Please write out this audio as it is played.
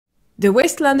The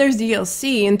Wastelanders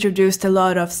DLC introduced a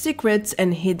lot of secrets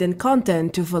and hidden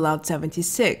content to Fallout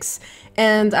 76,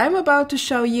 and I'm about to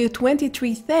show you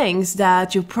 23 things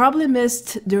that you probably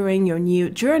missed during your new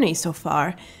journey so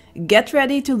far. Get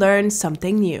ready to learn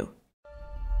something new.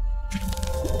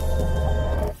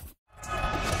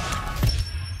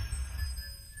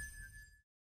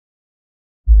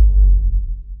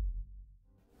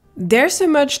 There's so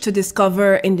much to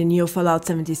discover in the new Fallout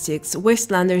 76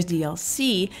 Wastelanders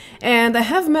DLC, and I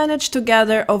have managed to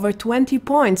gather over 20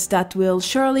 points that will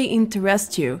surely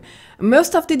interest you.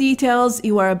 Most of the details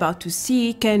you are about to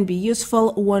see can be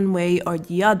useful one way or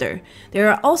the other.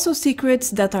 There are also secrets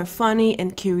that are funny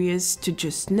and curious to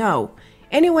just know.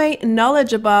 Anyway,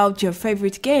 knowledge about your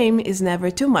favorite game is never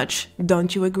too much,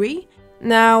 don't you agree?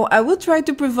 Now, I will try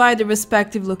to provide the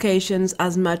respective locations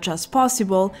as much as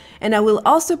possible, and I will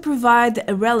also provide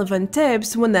relevant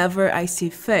tips whenever I see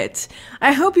fit.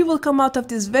 I hope you will come out of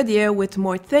this video with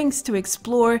more things to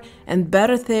explore and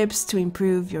better tips to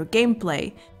improve your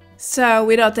gameplay. So,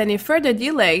 without any further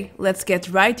delay, let's get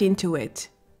right into it.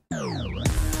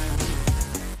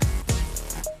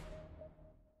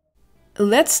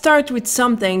 Let's start with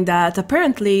something that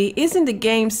apparently is in the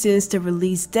game since the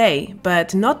release day,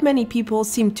 but not many people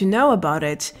seem to know about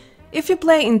it. If you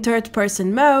play in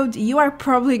third-person mode, you are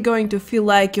probably going to feel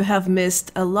like you have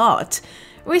missed a lot.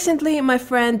 Recently, my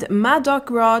friend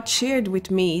Maddock shared with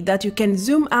me that you can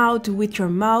zoom out with your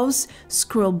mouse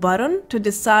scroll button to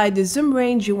decide the zoom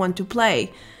range you want to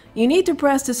play. You need to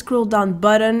press the scroll down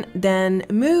button, then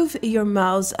move your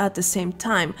mouse at the same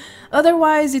time,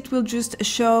 otherwise it will just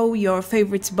show your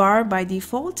favorites bar by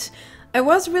default. I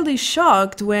was really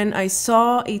shocked when I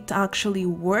saw it actually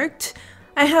worked.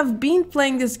 I have been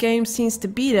playing this game since the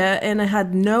beta and I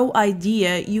had no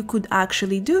idea you could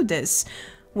actually do this.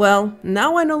 Well,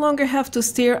 now I no longer have to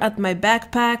stare at my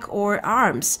backpack or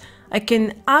arms. I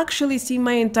can actually see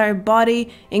my entire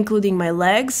body, including my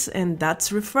legs, and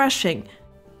that's refreshing.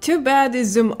 Too bad the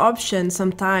zoom option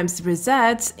sometimes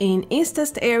resets in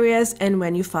instanced areas and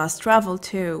when you fast travel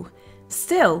too.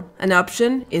 Still, an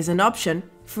option is an option.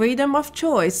 Freedom of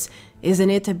choice.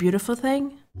 Isn't it a beautiful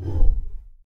thing?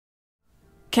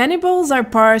 Cannibals are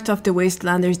part of the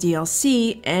Wastelanders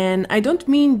DLC, and I don't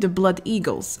mean the Blood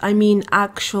Eagles, I mean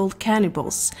actual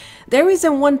cannibals. There is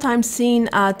a one-time scene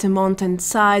at a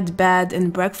mountainside bed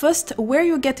and breakfast where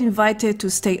you get invited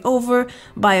to stay over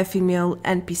by a female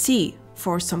NPC.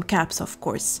 For some caps, of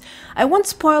course. I won't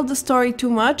spoil the story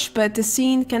too much, but the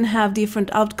scene can have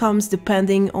different outcomes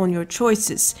depending on your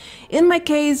choices. In my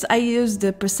case, I used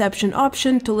the perception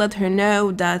option to let her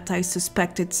know that I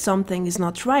suspected something is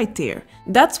not right there.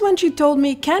 That's when she told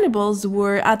me cannibals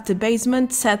were at the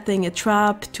basement setting a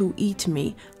trap to eat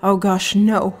me. Oh gosh,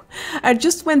 no. I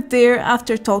just went there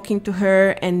after talking to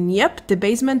her, and yep, the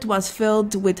basement was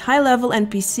filled with high-level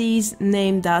NPCs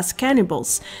named as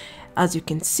cannibals, as you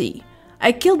can see.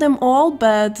 I killed them all,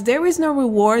 but there is no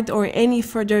reward or any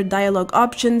further dialogue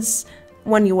options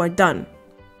when you are done.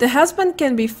 The husband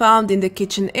can be found in the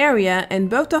kitchen area,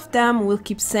 and both of them will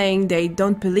keep saying they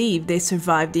don't believe they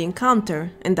survived the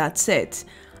encounter, and that's it.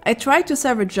 I tried to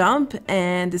server jump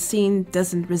and the scene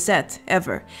doesn't reset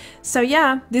ever. So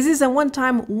yeah, this is a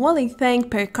one-time only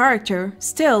thing per character.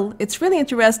 Still, it's really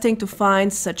interesting to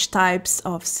find such types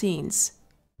of scenes.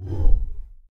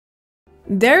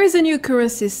 There is a new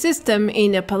currency system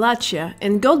in Appalachia,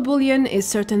 and gold bullion is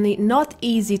certainly not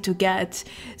easy to get.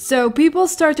 So people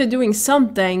started doing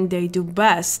something they do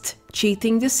best,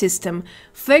 cheating the system,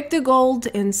 fake the gold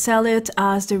and sell it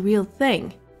as the real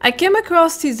thing. I came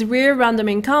across this rare random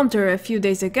encounter a few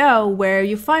days ago where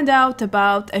you find out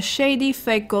about a shady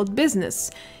fake gold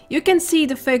business. You can see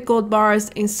the fake gold bars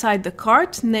inside the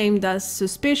cart named as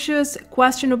suspicious,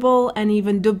 questionable and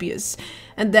even dubious.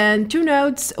 And then 2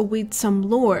 notes with some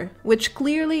lore, which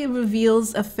clearly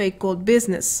reveals a fake gold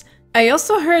business. I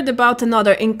also heard about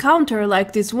another encounter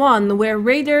like this one, where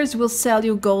raiders will sell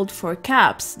you gold for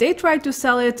caps. They try to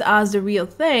sell it as the real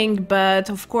thing, but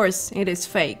of course it is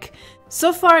fake.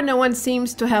 So far no one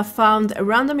seems to have found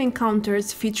random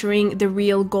encounters featuring the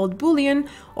real gold bullion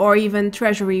or even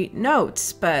treasury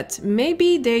notes, but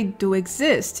maybe they do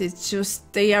exist, it's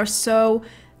just they are so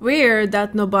rare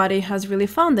that nobody has really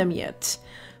found them yet.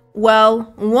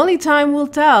 Well, only time will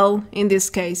tell in this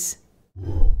case.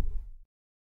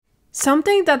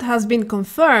 Something that has been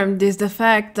confirmed is the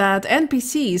fact that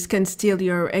NPCs can steal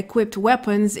your equipped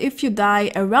weapons if you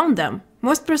die around them.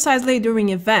 most precisely during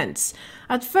events.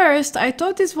 At first, I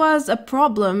thought this was a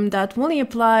problem that only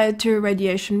applied to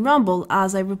Radiation Rumble,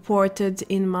 as I reported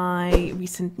in my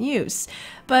recent news.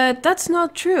 But that's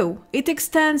not true. It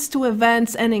extends to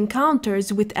events and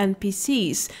encounters with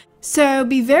NPCs. So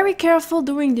be very careful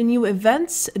during the new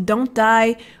events, don't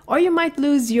die, or you might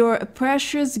lose your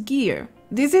precious gear.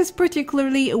 This is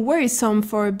particularly worrisome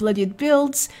for bloodied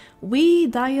builds. We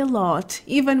die a lot,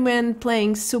 even when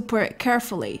playing super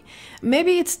carefully.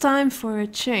 Maybe it's time for a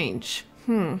change.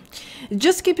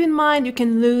 Just keep in mind you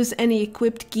can lose any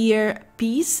equipped gear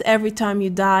piece every time you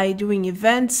die during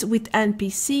events with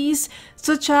NPCs,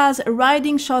 such as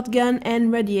Riding Shotgun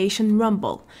and Radiation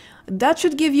Rumble. That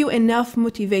should give you enough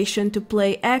motivation to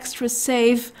play extra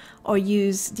safe or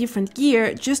use different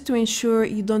gear just to ensure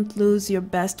you don't lose your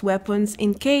best weapons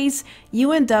in case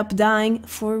you end up dying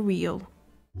for real.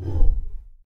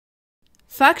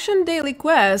 Faction daily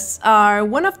quests are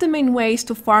one of the main ways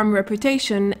to farm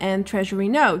reputation and treasury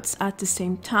notes at the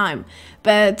same time.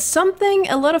 But something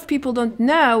a lot of people don't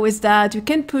know is that you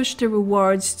can push the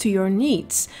rewards to your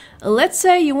needs. Let's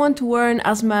say you want to earn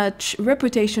as much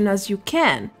reputation as you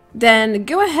can. Then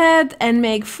go ahead and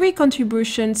make free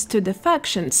contributions to the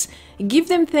factions. Give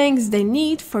them things they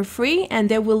need for free and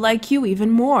they will like you even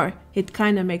more. It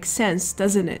kinda makes sense,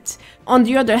 doesn't it? On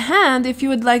the other hand, if you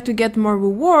would like to get more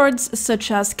rewards,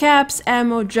 such as caps,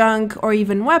 ammo, junk, or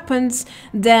even weapons,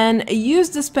 then use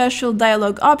the special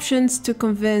dialogue options to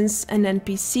convince an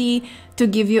NPC to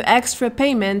give you extra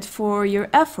payment for your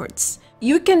efforts.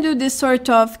 You can do this sort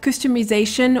of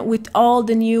customization with all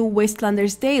the new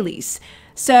Wastelanders dailies.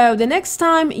 So the next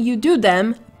time you do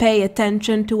them, pay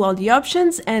attention to all the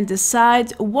options and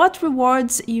decide what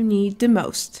rewards you need the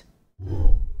most.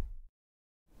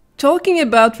 Talking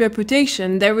about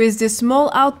reputation, there is this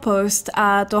small outpost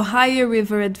at Ohio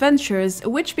River Adventures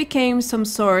which became some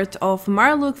sort of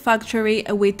Marlook factory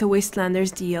with the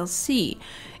Wastelanders DLC.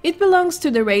 It belongs to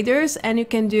the raiders and you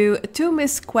can do 2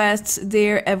 missed quests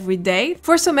there every day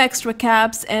for some extra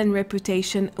caps and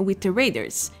reputation with the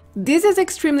raiders. This is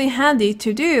extremely handy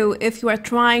to do if you are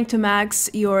trying to max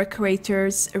your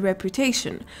creator's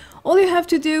reputation. All you have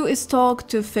to do is talk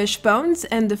to Fishbones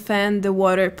and defend the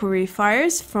water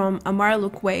purifiers from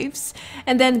Amarlook waves,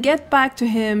 and then get back to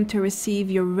him to receive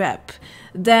your rep.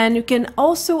 Then you can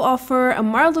also offer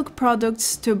Amarlook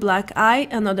products to Black Eye,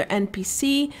 another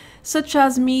NPC, such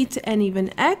as meat and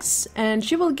even eggs, and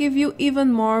she will give you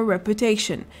even more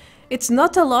reputation. It's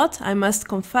not a lot, I must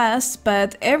confess,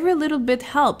 but every little bit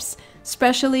helps,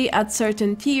 especially at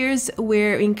certain tiers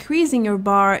where increasing your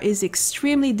bar is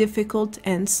extremely difficult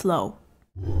and slow.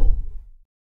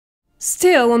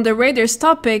 Still, on the raiders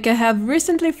topic, I have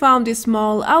recently found this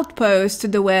small outpost to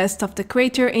the west of the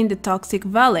crater in the Toxic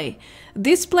Valley.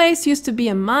 This place used to be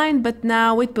a mine, but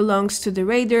now it belongs to the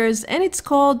raiders and it's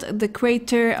called the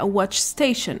Crater Watch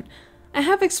Station. I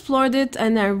have explored it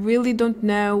and I really don't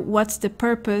know what's the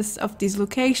purpose of this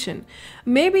location.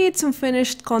 Maybe it's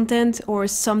unfinished content or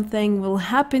something will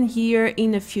happen here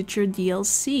in a future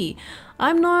DLC.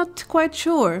 I'm not quite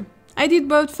sure. I did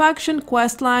both faction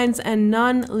quest lines and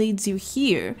none leads you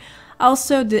here.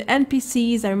 Also, the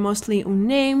NPCs are mostly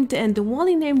unnamed and the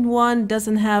only named one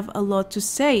doesn't have a lot to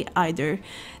say either.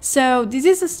 So this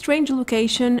is a strange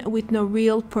location with no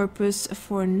real purpose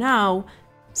for now.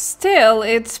 Still,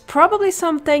 it's probably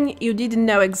something you didn't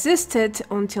know existed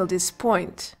until this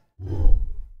point.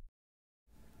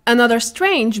 Another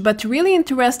strange but really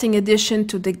interesting addition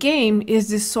to the game is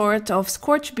this sort of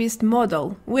Scorch Beast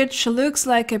model, which looks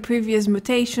like a previous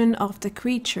mutation of the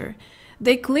creature.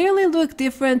 They clearly look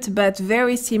different but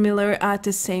very similar at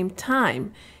the same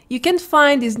time. You can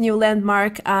find this new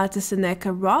landmark at the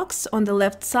Seneca Rocks on the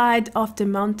left side of the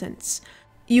mountains.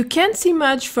 You can't see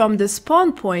much from the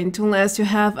spawn point unless you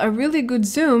have a really good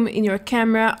zoom in your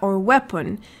camera or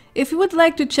weapon. If you would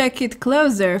like to check it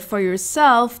closer for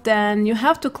yourself, then you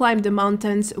have to climb the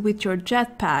mountains with your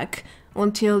jetpack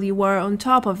until you are on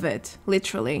top of it,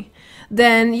 literally.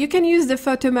 Then you can use the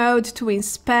photo mode to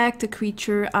inspect the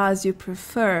creature as you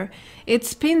prefer.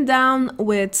 It's pinned down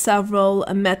with several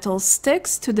metal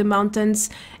sticks to the mountains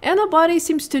and nobody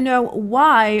seems to know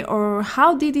why or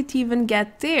how did it even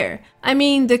get there. I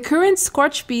mean, the current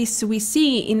Scorch Beasts we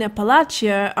see in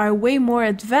Appalachia are way more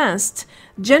advanced,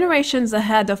 generations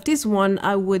ahead of this one,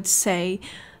 I would say.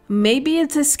 Maybe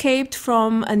it escaped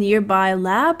from a nearby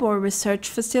lab or research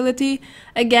facility.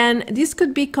 Again, this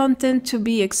could be content to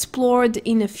be explored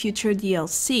in a future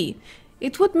DLC.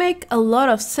 It would make a lot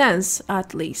of sense,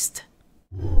 at least.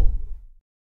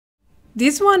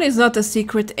 This one is not a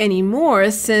secret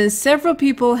anymore since several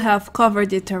people have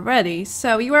covered it already,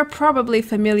 so you are probably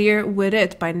familiar with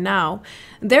it by now.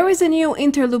 There is a new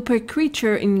interlooper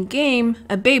creature in-game,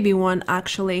 a baby one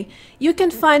actually. You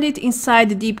can find it inside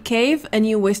the Deep Cave, a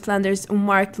new Wastelanders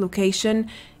marked location.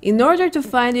 In order to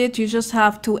find it, you just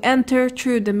have to enter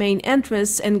through the main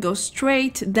entrance and go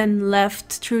straight, then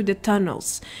left through the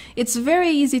tunnels. It's very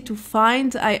easy to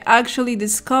find. I actually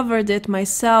discovered it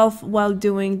myself while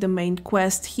doing the main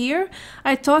quest here.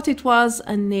 I thought it was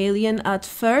an alien at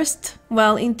first.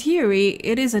 Well, in theory,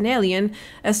 it is an alien.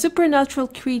 A supernatural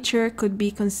creature could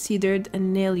be considered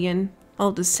an alien.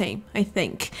 All the same, I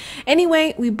think.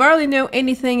 Anyway, we barely know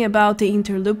anything about the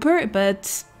interlooper,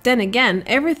 but then again,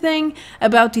 everything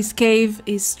about this cave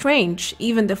is strange.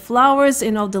 Even the flowers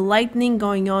and all the lightning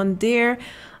going on there.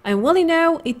 I only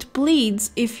know it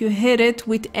bleeds if you hit it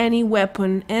with any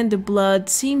weapon and the blood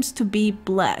seems to be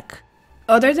black.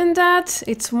 Other than that,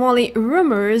 it's only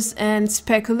rumors and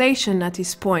speculation at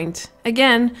this point.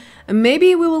 Again,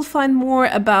 maybe we will find more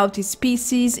about this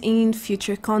species in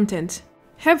future content.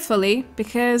 Hopefully,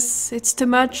 because it's too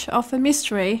much of a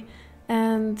mystery,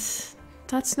 and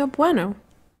that's no bueno.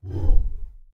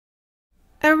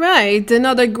 Alright,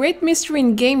 another great mystery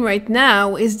in game right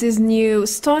now is this new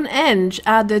Stonehenge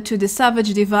added to the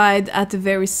Savage Divide at the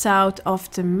very south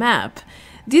of the map.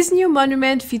 This new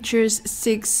monument features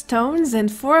 6 stones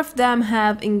and 4 of them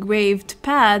have engraved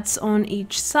paths on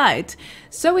each side,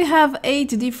 so we have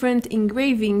 8 different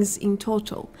engravings in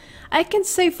total. I can't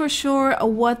say for sure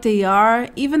what they are,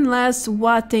 even less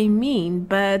what they mean,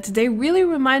 but they really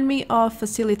remind me of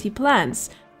facility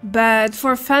plans. But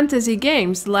for fantasy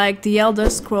games like The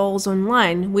Elder Scrolls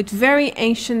Online, with very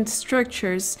ancient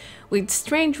structures, with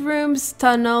strange rooms,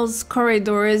 tunnels,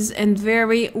 corridors, and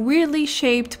very weirdly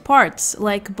shaped parts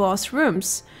like boss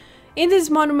rooms. In this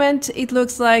monument, it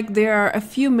looks like there are a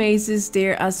few mazes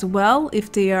there as well,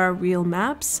 if they are real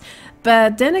maps.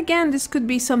 But then again, this could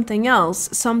be something else,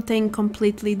 something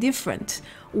completely different.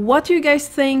 What do you guys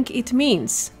think it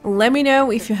means? Let me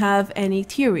know if you have any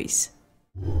theories.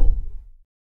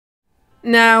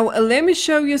 Now, let me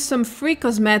show you some free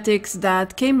cosmetics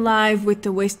that came live with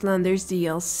the Wastelanders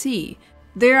DLC.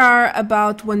 There are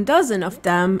about 12 of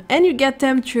them, and you get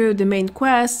them through the main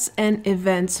quests and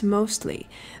events mostly.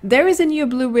 There is a new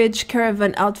Blue Ridge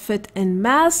Caravan outfit and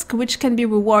mask, which can be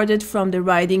rewarded from the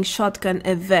Riding Shotgun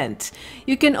event.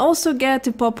 You can also get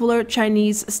the popular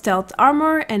Chinese stealth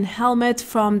armor and helmet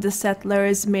from the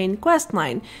Settlers main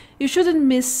questline. You shouldn't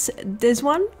miss this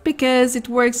one, because it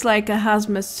works like a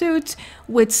hazmat suit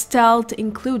with stealth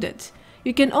included.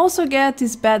 You can also get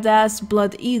this badass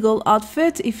Blood Eagle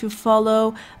outfit if you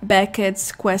follow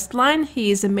Beckett's questline. He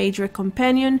is a major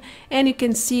companion and you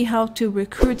can see how to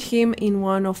recruit him in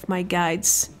one of my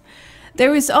guides.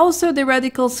 There is also the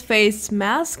Radical's face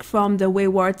mask from the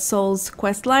Wayward Souls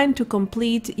questline to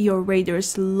complete your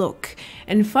Raider's look.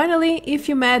 And finally, if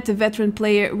you met the veteran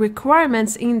player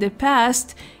requirements in the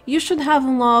past, you should have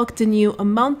unlocked the new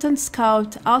Mountain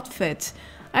Scout outfit.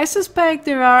 I suspect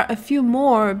there are a few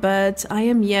more, but I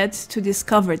am yet to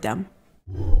discover them.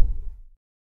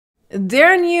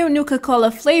 There are new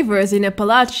Nuka-Cola flavors in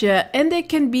Appalachia and they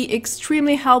can be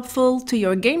extremely helpful to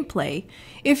your gameplay.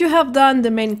 If you have done the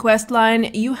main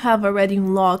questline, you have already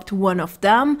unlocked one of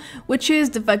them, which is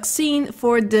the vaccine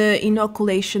for the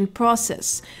inoculation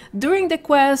process. During the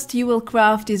quest, you will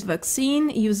craft this vaccine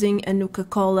using a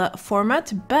Nuka-Cola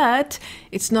format, but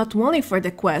it's not only for the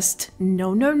quest.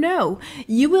 No, no, no.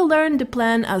 You will learn the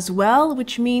plan as well,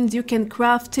 which means you can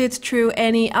craft it through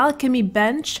any alchemy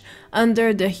bench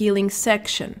under the healing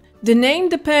section. The name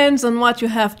depends on what you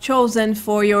have chosen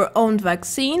for your own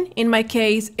vaccine. In my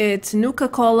case, it's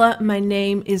Nuka-Cola, my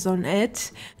name is on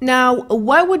it. Now,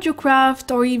 why would you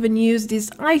craft or even use this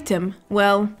item?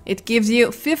 Well, it gives you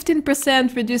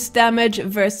 15% reduced damage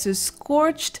versus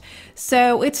Scorched,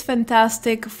 so it's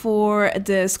fantastic for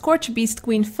the Scorch Beast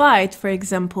Queen fight, for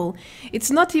example.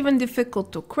 It's not even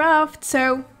difficult to craft,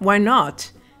 so why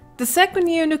not? The second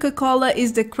new Nuka-Cola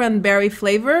is the cranberry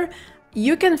flavor.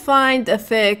 You can find a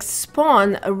fixed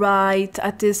spawn right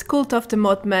at this Cult of the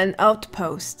Mothman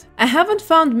outpost. I haven't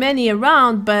found many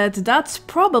around, but that's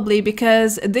probably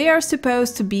because they are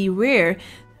supposed to be rare.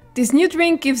 This new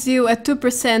drink gives you a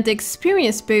 2%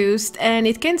 experience boost and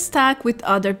it can stack with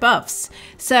other buffs.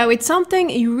 So it's something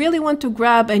you really want to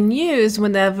grab and use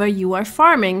whenever you are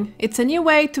farming. It's a new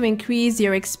way to increase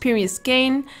your experience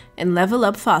gain and level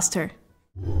up faster.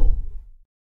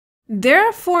 There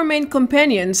are 4 main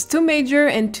companions, 2 major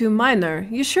and 2 minor.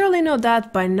 You surely know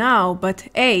that by now, but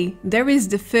hey, there is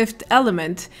the 5th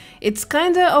element. It's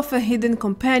kinda of a hidden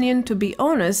companion, to be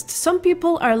honest. Some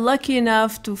people are lucky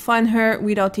enough to find her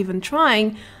without even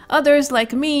trying. Others,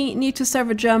 like me, need to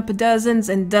server jump dozens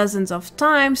and dozens of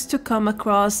times to come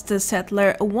across the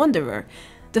Settler Wanderer.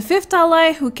 The 5th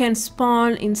ally who can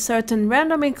spawn in certain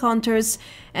random encounters,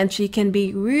 and she can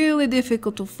be really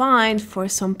difficult to find for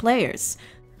some players.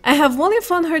 I have only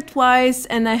found her twice,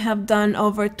 and I have done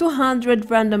over 200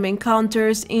 random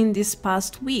encounters in this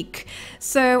past week,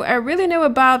 so I really know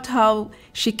about how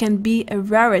she can be a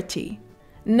rarity.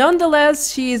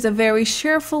 Nonetheless, she is a very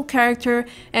cheerful character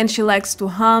and she likes to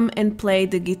hum and play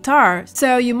the guitar,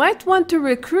 so you might want to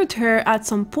recruit her at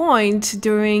some point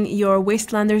during your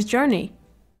Wastelanders journey.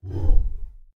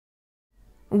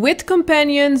 With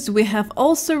companions, we have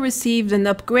also received an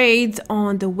upgrade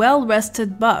on the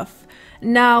well-rested buff.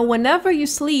 Now, whenever you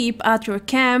sleep at your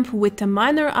camp with a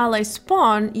minor ally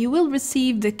spawn, you will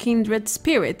receive the Kindred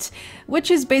Spirit,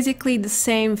 which is basically the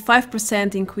same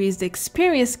 5% increased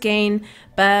experience gain,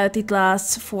 but it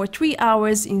lasts for 3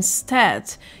 hours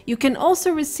instead. You can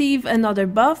also receive another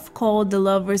buff called the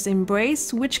Lover's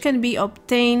Embrace, which can be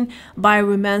obtained by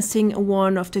romancing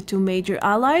one of the 2 major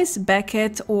allies,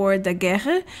 Beckett or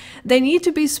Daguerre. They need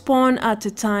to be spawned at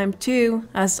a time too,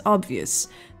 as obvious.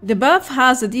 The buff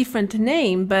has a different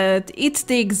name, but it's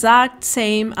the exact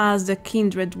same as the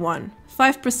Kindred one.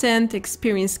 5%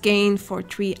 experience gain for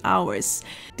 3 hours.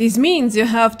 This means you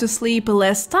have to sleep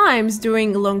less times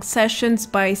during long sessions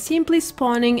by simply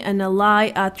spawning an ally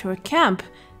at your camp.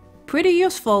 Pretty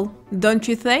useful, don't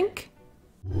you think?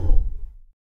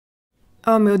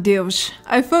 Oh meu Deus,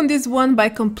 I found this one by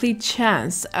complete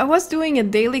chance. I was doing a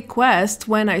daily quest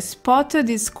when I spotted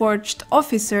this scorched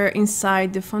officer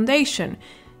inside the Foundation.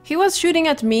 He was shooting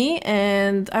at me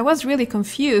and I was really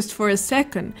confused for a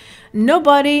second.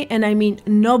 Nobody, and I mean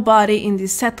nobody in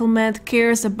this settlement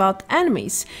cares about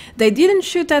enemies. They didn't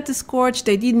shoot at the Scorch,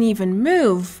 they didn't even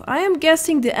move. I am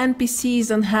guessing the NPCs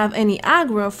don't have any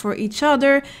aggro for each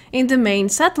other in the main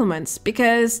settlements,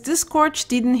 because the Scorch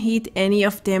didn't hit any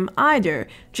of them either,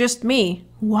 just me.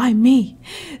 Why me?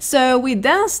 So we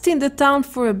danced in the town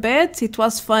for a bit. It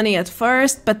was funny at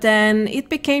first, but then it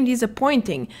became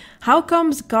disappointing. How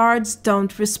comes guards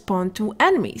don't respond to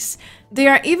enemies? They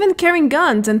are even carrying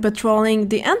guns and patrolling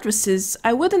the entrances.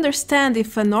 I would understand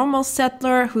if a normal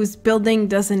settler whose building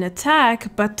doesn't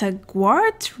attack, but a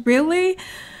guard? Really?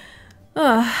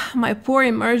 My poor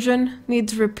immersion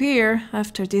needs repair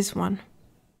after this one.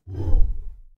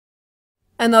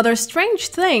 Another strange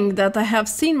thing that I have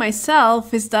seen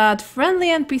myself is that friendly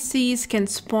NPCs can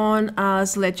spawn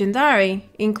as legendary,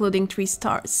 including 3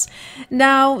 stars.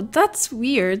 Now, that's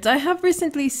weird. I have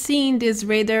recently seen this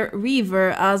raider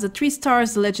Reaver as a 3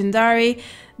 stars legendary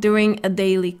during a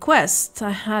daily quest. I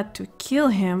had to kill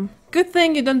him. Good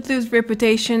thing you don't lose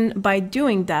reputation by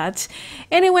doing that.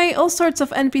 Anyway, all sorts of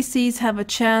NPCs have a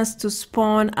chance to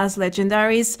spawn as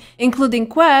legendaries, including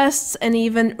quests and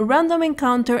even random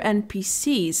encounter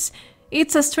NPCs.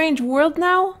 It's a strange world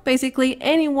now. Basically,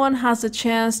 anyone has a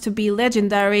chance to be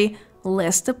legendary,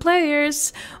 less the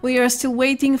players. We are still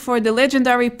waiting for the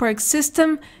legendary perk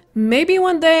system. Maybe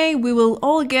one day we will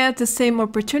all get the same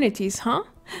opportunities, huh?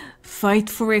 Fight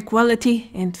for equality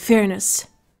and fairness.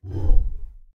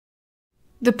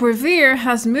 The Purveyor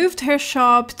has moved her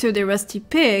shop to the Rusty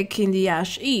Pig in the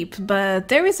Ash Heap, but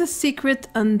there is a secret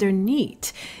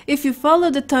underneath. If you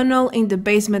follow the tunnel in the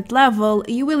basement level,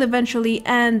 you will eventually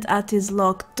end at his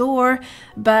locked door,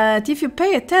 but if you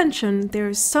pay attention, there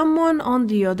is someone on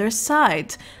the other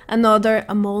side, another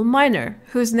mole miner,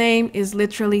 whose name is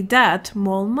literally that,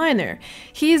 mole miner.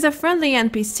 He is a friendly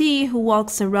NPC who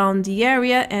walks around the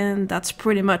area, and that's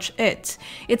pretty much it.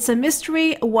 It's a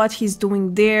mystery what he's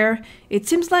doing there. It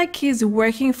seems like he's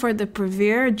working for the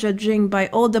Purveyor, judging by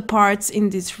all the parts in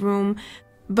this room.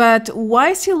 But why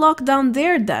is he locked down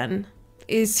there then?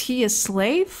 Is he a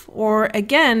slave? Or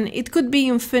again, it could be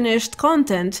unfinished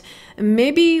content.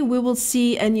 Maybe we will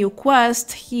see a new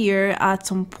quest here at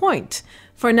some point.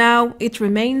 For now, it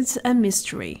remains a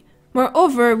mystery.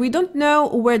 Moreover, we don't know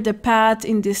where the path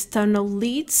in this tunnel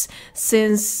leads,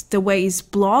 since the way is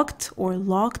blocked, or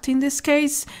locked in this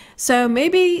case, so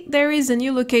maybe there is a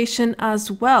new location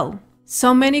as well.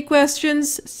 So many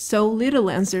questions, so little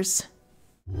answers.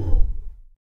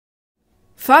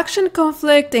 Faction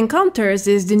conflict encounters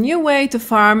is the new way to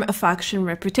farm a faction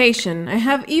reputation. I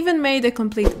have even made a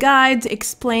complete guide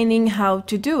explaining how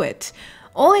to do it.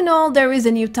 All in all, there is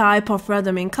a new type of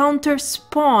random encounter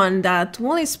spawn that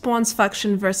only spawns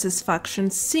faction versus faction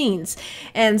scenes,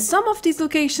 and some of these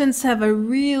locations have a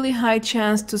really high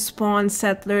chance to spawn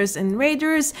settlers and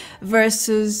raiders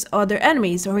versus other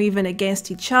enemies or even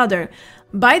against each other.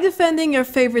 By defending your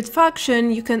favorite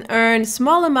faction, you can earn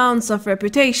small amounts of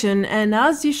reputation, and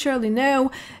as you surely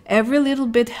know, every little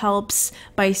bit helps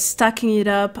by stacking it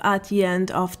up at the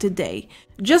end of the day.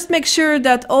 Just make sure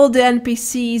that all the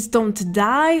NPCs don't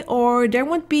die, or there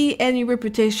won't be any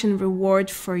reputation reward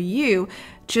for you.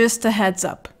 Just a heads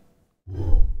up.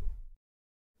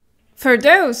 For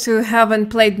those who haven't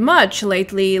played much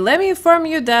lately, let me inform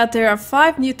you that there are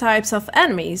 5 new types of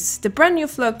enemies, the brand new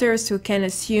floaters who can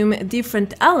assume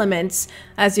different elements,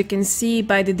 as you can see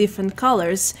by the different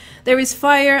colors. There is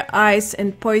fire, ice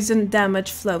and poison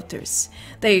damage floaters.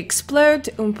 They explode,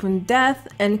 upon death,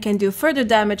 and can do further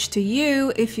damage to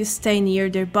you if you stay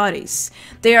near their bodies.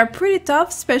 They are pretty tough,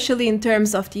 especially in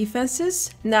terms of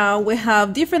defenses. Now we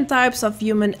have different types of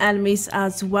human enemies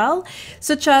as well,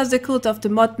 such as the cult of the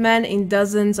Mothman in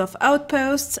dozens of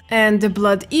outposts, and the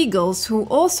Blood Eagles, who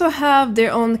also have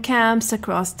their own camps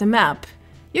across the map.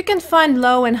 You can find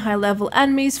low and high level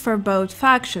enemies for both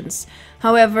factions.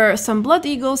 However, some Blood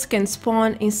Eagles can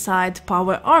spawn inside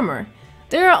power armor.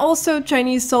 There are also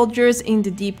Chinese soldiers in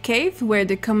the deep cave, where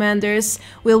the commanders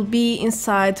will be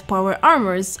inside power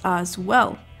armors as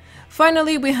well.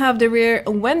 Finally, we have the rare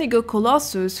Wendigo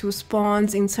Colossus, who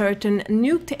spawns in certain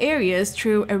nuked areas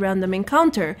through a random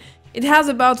encounter. It has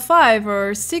about 5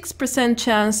 or 6%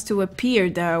 chance to appear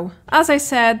though. As I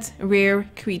said, rare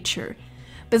creature.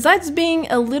 Besides being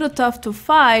a little tough to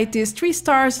fight, this 3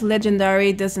 stars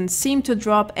legendary doesn't seem to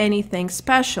drop anything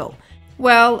special.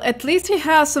 Well, at least he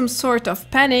has some sort of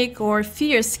panic or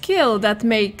fear skill that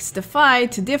makes the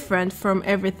fight different from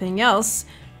everything else,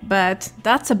 but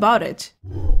that's about it.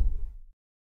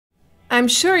 I'm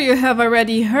sure you have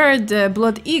already heard the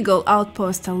Blood Eagle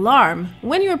outpost alarm.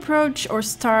 When you approach or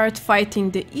start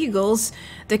fighting the eagles,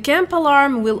 the camp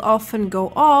alarm will often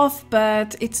go off,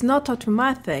 but it's not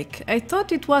automatic. I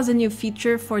thought it was a new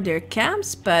feature for their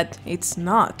camps, but it's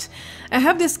not. I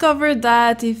have discovered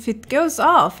that if it goes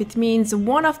off, it means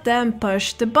one of them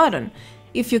pushed the button.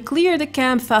 If you clear the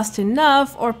camp fast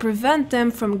enough or prevent them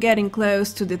from getting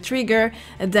close to the trigger,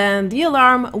 then the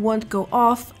alarm won't go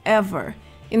off ever.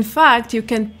 In fact, you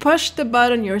can push the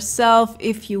button yourself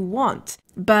if you want.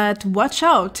 But watch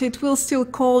out, it will still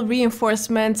call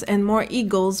reinforcements and more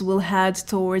eagles will head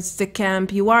towards the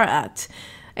camp you are at.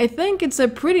 I think it's a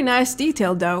pretty nice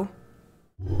detail though.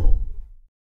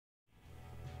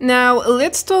 Now,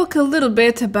 let's talk a little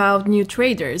bit about new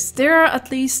traders. There are at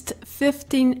least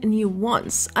 15 new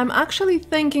ones. I'm actually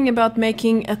thinking about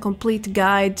making a complete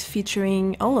guide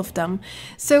featuring all of them.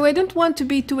 So I don't want to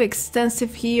be too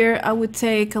extensive here. I would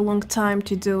take a long time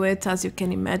to do it, as you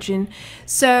can imagine.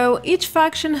 So each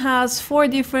faction has 4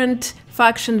 different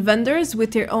faction vendors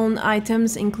with their own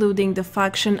items, including the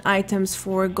faction items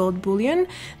for gold bullion,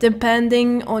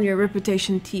 depending on your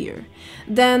reputation tier.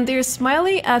 Then there's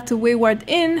Smiley at the Wayward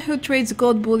Inn, who trades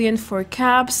gold bullion for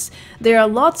caps. There are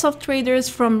lots of traders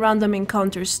from random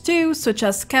encounters too, such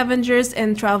as scavengers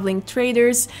and traveling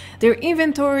traders. Their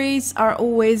inventories are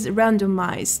always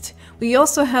randomized. We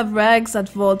also have Rags at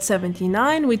Vault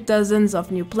 79 with dozens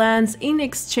of new plans in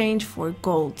exchange for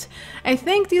gold. I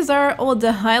think these are all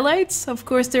the highlights. Of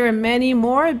course there are many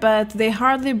more, but they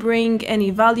hardly bring any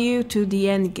value to the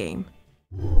endgame.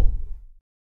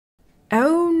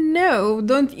 Oh no,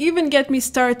 don't even get me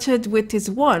started with this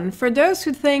one. For those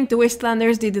who think the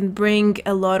Wastelanders didn't bring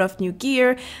a lot of new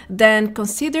gear, then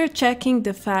consider checking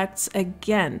the facts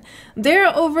again. There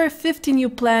are over 50 new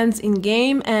plans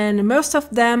in-game, and most of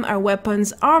them are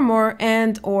weapons, armor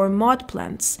and or mod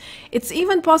plans. It's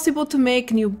even possible to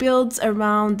make new builds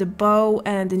around the bow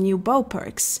and the new bow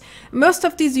perks. Most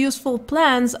of these useful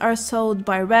plans are sold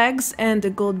by Rags and the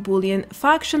gold bullion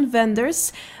faction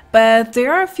vendors, but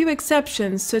there are a few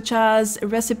exceptions, such as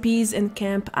recipes and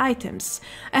camp items.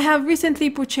 I have recently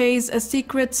purchased a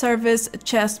secret service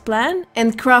chest plan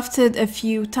and crafted a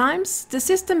few times. The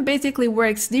system basically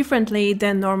works differently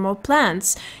than normal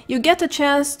plans. You get a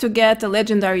chance to get a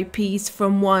legendary piece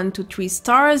from 1 to 3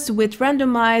 stars with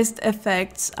randomized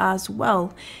effects as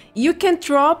well. You can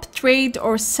drop, trade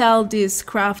or sell these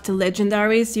craft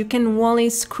legendaries, you can only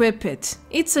script it.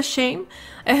 It's a shame.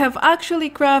 I have actually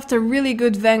crafted a really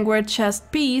good Vanguard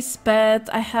chest piece, but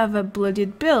I have a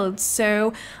blooded build,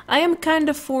 so I am kind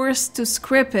of forced to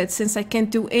script it since I can't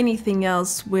do anything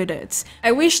else with it.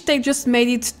 I wish they just made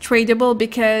it tradable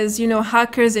because, you know,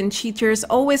 hackers and cheaters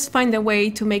always find a way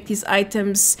to make these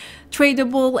items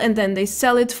tradable, and then they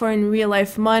sell it for in real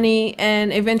life money,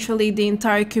 and eventually the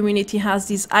entire community has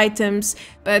these items.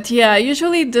 But yeah,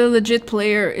 usually the legit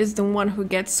player is the one who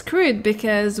gets screwed,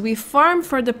 because we farm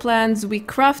for the plants, we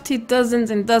craft it dozens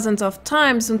and dozens of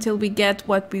times until we get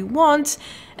what we want,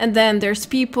 and then there's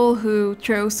people who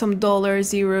throw some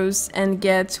dollars, euros, and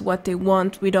get what they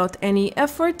want without any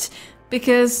effort,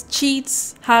 because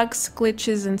cheats, hacks,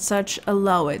 glitches and such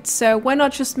allow it. So why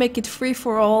not just make it free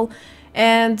for all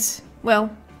and, well,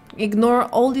 ignore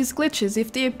all these glitches.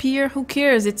 If they appear, who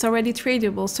cares? It's already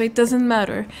tradable, so it doesn't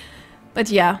matter. But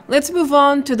yeah, let's move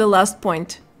on to the last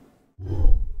point.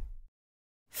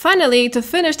 Finally, to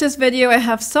finish this video, I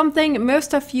have something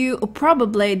most of you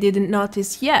probably didn't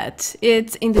notice yet.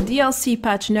 It's in the DLC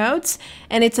patch notes,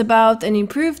 and it's about an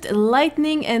improved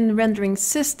lighting and rendering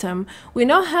system. We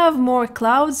now have more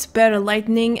clouds, better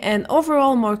lighting, and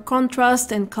overall more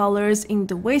contrast and colors in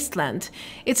the wasteland.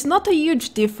 It's not a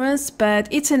huge difference, but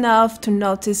it's enough to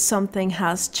notice something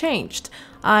has changed.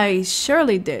 I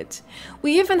surely did.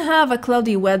 We even have a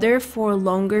cloudy weather for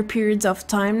longer periods of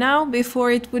time now.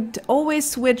 Before it would always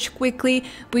switch quickly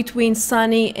between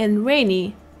sunny and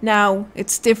rainy. Now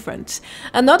it's different.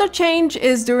 Another change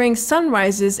is during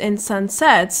sunrises and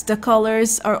sunsets. The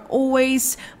colors are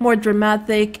always more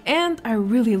dramatic, and I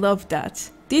really love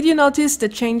that. Did you notice the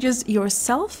changes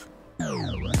yourself?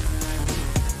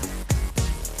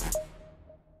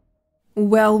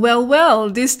 Well,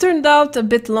 this turned out a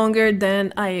bit longer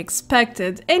than I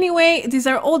expected. Anyway, these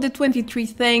are all the 23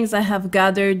 things I have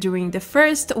gathered during the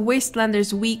first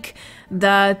Wastelanders week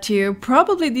that you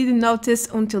probably didn't notice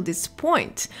until this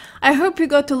point. I hope you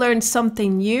got to learn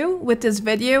something new with this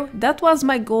video. That was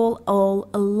my goal all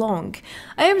along.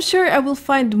 I am sure I will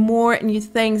find more new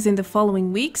things in the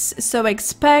following weeks, so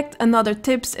expect another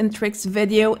tips and tricks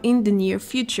video in the near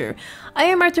future. I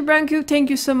am Marta Branco, thank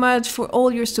you so much for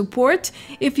all your support.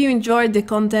 If you enjoyed the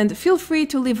content, feel free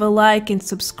to leave a like and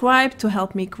subscribe to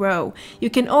help me grow. You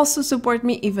can also support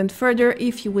me even further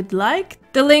if you would like.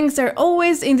 The links are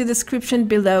always in the description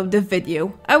below the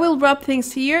video. I will wrap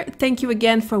things here. Thank you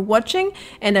again for watching,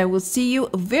 and I will see you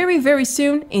very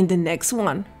soon in the next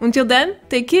one. Until then,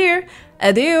 take care,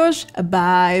 adeus,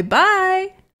 bye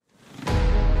bye!